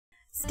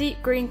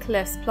Steep green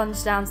cliffs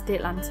plunge down to the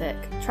Atlantic.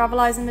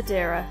 Traveleyes in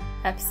Madeira,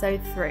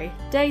 Episode 3.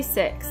 Day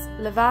 6,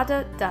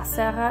 Levada da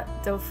Serra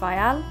do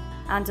Faial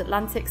and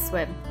Atlantic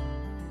Swim.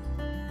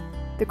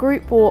 The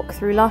group walk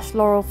through lush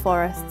laurel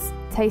forests,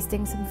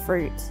 tasting some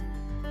fruit.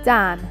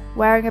 Dan,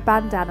 wearing a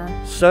bandana.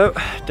 So,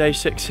 day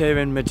 6 here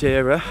in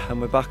Madeira, and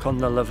we're back on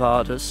the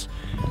Levadas.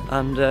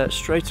 And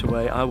straight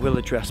away I will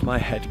address my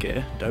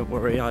headgear. Don't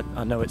worry, I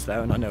know it's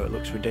there and I know it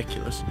looks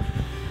ridiculous.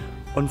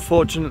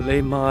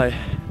 Unfortunately, my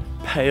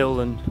pale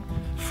and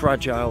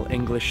fragile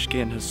English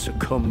skin has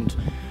succumbed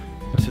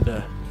to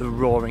the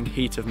roaring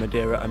heat of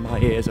Madeira, and my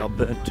ears are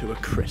burnt to a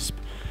crisp.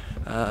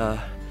 I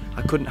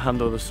couldn't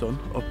handle the sun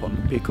up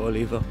on Pico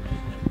Olivo,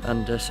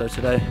 and so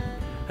today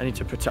I need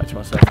to protect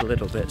myself a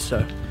little bit,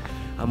 so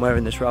I'm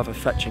wearing this rather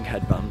fetching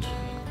headband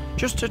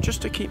just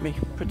to keep me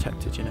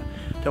protected, you know.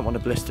 Don't want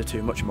to blister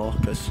too much more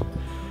because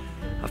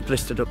I've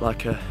blistered up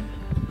like a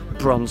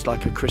bronzed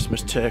like a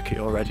Christmas turkey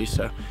already,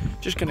 so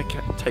just going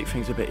to take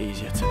things a bit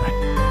easier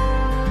today.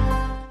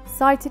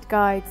 Sighted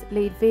guides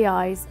lead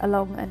VIs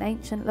along an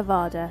ancient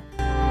Levada.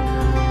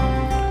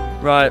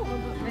 Right,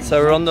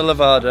 so we're on the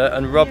Levada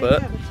and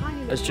Robert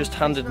has just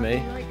handed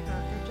me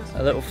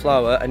a little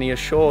flower and he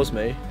assures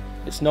me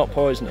it's not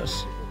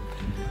poisonous.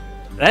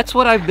 That's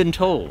what I've been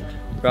told.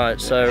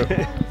 Right, so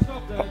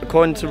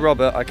according to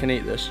Robert, I can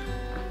eat this.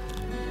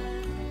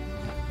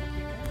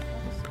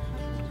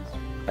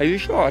 Are you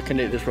sure I can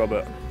eat this,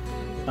 Robert?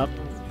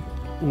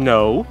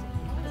 No.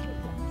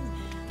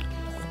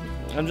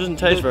 It doesn't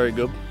taste very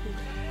good.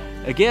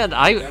 Again,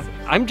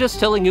 I'm just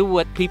telling you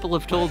what people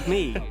have told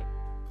me.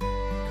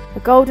 A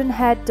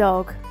golden-haired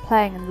dog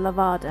playing in the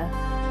Levada.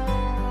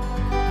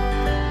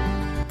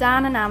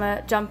 Dan and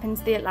Amma jump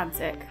into the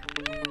Atlantic.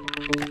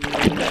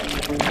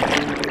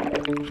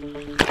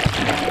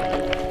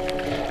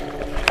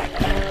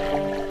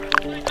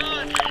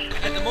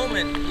 At the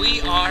moment,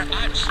 we are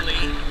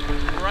actually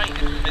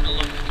right in the middle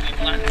of the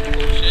Atlantic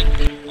Ocean.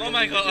 Oh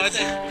my god,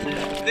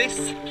 this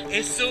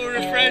is so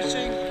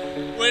refreshing.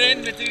 We're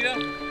in Madeira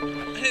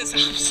and it's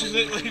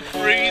absolutely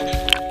freezing.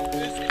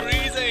 It's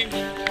freezing.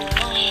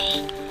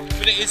 Oh,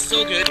 but it is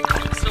so good.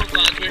 I'm so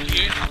glad we're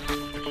here.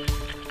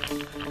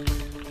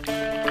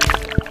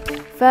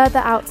 Further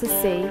out to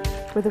sea,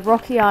 with a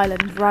rocky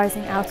island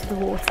rising out of the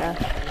water.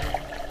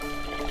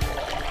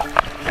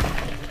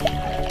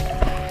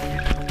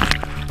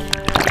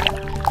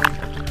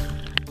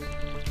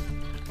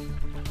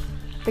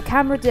 The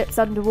camera dips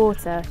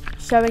underwater,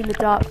 showing the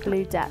dark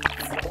blue depths.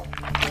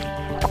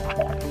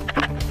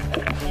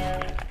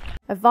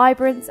 A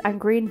vibrant and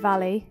green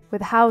valley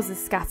with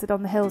houses scattered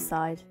on the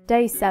hillside.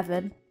 Day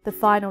 7, the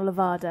final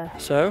Levada.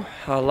 So,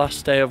 our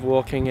last day of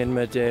walking in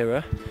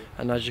Madeira,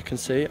 and as you can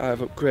see, I've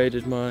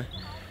upgraded my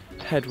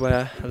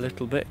headwear a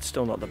little bit. It's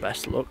still not the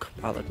best look,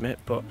 I'll admit,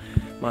 but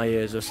my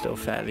ears are still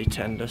fairly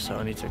tender, so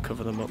I need to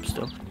cover them up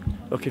still.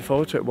 Looking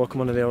forward to it, walking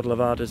one of the old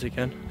Levadas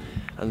again,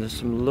 and there's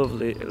some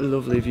lovely,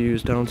 lovely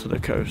views down to the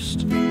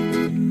coast.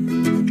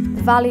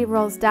 The valley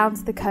rolls down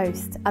to the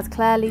coast as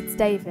Claire leads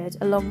David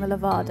along the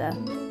Levada.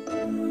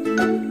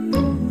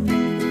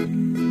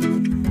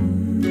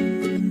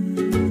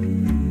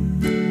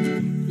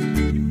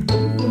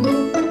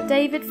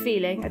 David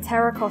feeling a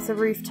terracotta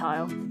roof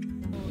tile.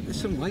 There's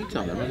some weight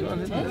on them as well,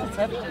 isn't there?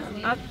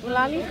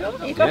 Well,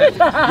 you got it.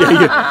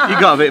 Yeah, you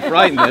got a bit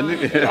frightened then,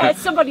 didn't you? Yeah, it's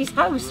somebody's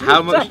house.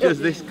 How much does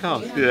this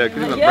cost? Yeah,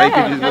 because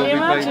breakages can will you be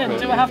imagine? paid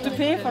for. Do I have to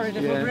pay for it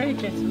if we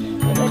break it?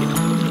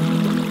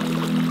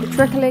 The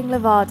trickling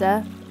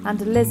Levada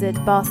and a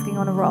lizard basking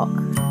on a rock.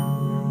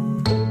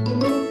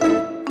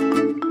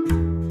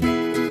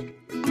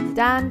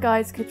 Dan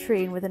guides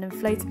Katrine with an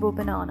inflatable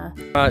banana.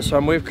 Right, so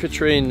I'm with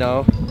Katrine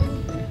now,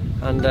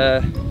 and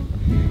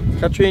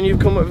Katrine, you've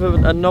come up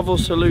with a novel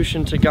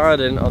solution to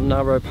guiding on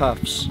narrow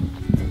paths.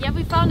 Yeah,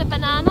 we found a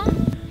banana.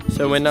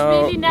 So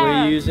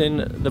we're using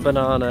the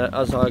banana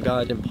as our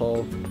guiding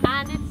pole.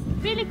 And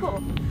it's really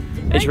cool.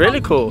 It's really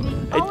cool.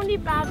 The only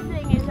bad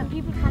thing is that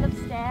people kind of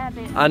stare a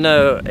bit. I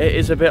know, it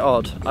is a bit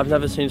odd. I've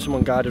never seen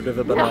someone guided with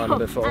a banana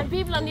before. And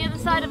people on the other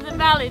side of the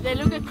valley, they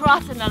look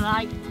across and they're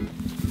like,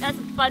 that's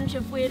a bunch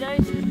of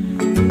weirdos.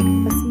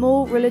 A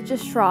small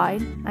religious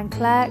shrine, and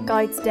Claire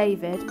guides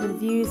David with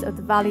views of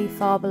the valley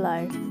far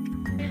below.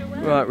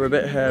 Right, we're a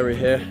bit hairy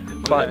here,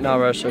 quite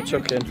narrow, so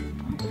tuck in.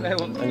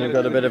 And you've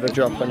got a bit of a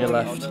drop on your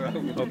left.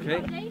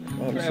 Okay.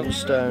 On some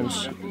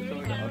stones.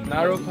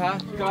 Narrow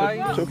path,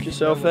 guys. Tuck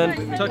yourself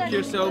in. Tuck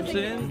yourselves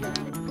in.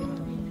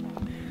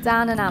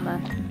 Dan and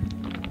Amma.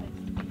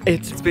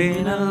 It's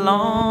been a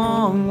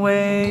long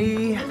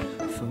way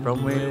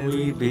from where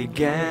we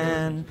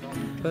began,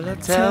 but I'll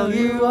tell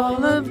you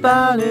all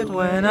about it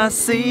when I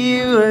see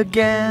you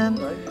again.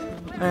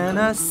 When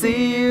I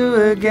see you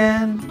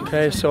again.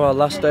 Okay, so our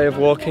last day of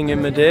walking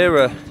in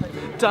Madeira.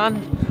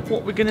 Dan,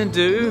 what we're gonna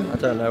do? I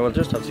don't know, we'll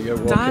just have to go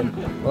walking.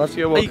 Dan, we'll have to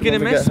go walking. are you gonna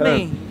miss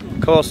me?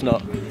 Of course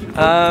not.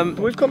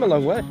 We've come a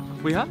long way.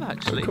 We have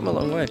actually. We've come a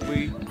long way.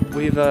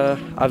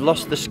 I've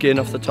lost the skin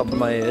off the top of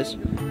my ears,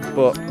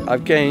 but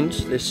I've gained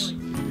this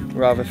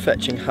rather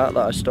fetching hat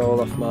that I stole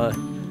off my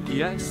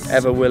Yes.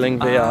 ever willing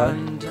VI.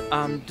 And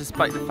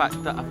despite the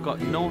fact that I've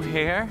got no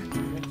hair,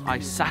 I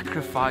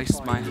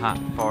sacrificed my hat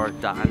for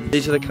Dan.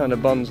 These are the kind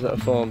of bonds that are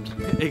formed.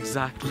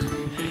 Exactly.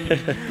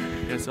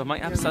 Yeah, so I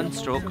might have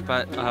sunstroke,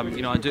 but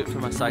you know, I do it for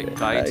my sight and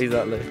guide.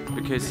 Exactly.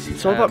 Because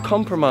It's all about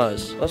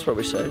compromise. That's what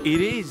we say.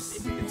 it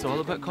is. It's all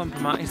about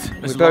compromise.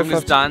 As both long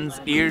have as Dan's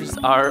ears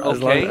are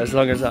okay. As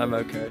long as I'm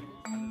okay.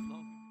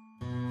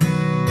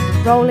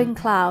 Rolling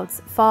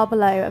clouds far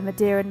below a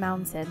Madeiran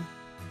mountain.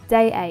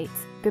 Day 8.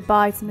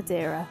 Goodbye to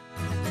Madeira.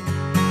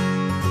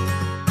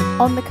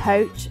 On the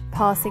coach,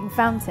 passing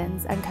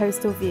fountains and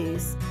coastal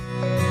views.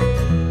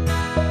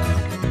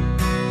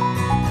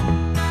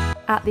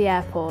 At the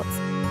airport.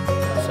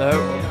 So,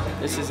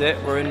 this is it.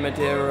 We're in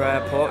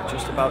Madeira Airport,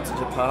 just about to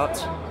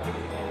depart.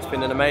 It's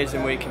been an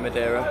amazing week in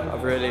Madeira.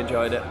 I've really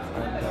enjoyed it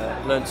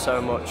and learned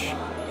so much.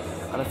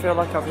 And I feel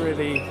like I've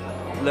really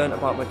learnt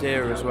about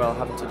Madeira as well,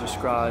 having to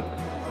describe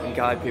and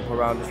guide people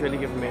around. It's really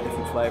given me a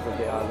different flavour of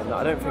the island that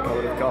I don't think I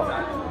would have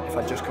got if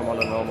I'd just come on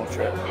a normal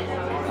trip.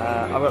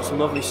 I've got some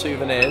lovely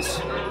souvenirs,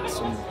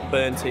 some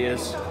burnt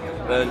ears,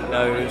 burnt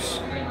nose,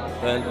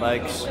 burnt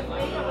legs,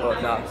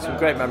 but nah, some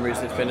great memories.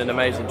 It's been an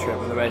amazing trip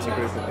with an amazing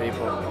group of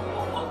people.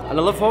 And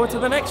I look forward to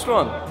the next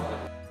one.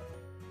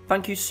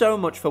 Thank you so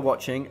much for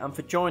watching and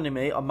for joining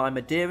me on my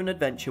Madeiran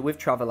adventure with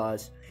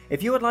Traveleyes.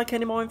 If you would like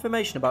any more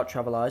information about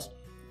Traveleyes,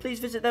 please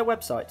visit their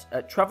website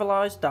at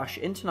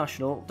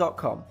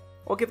traveleyes-international.com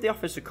or give the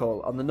office a call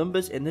on the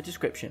numbers in the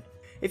description.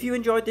 If you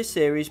enjoyed this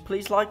series,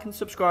 please like and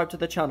subscribe to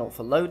the channel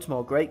for loads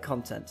more great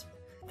content.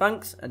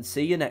 Thanks and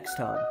see you next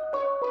time.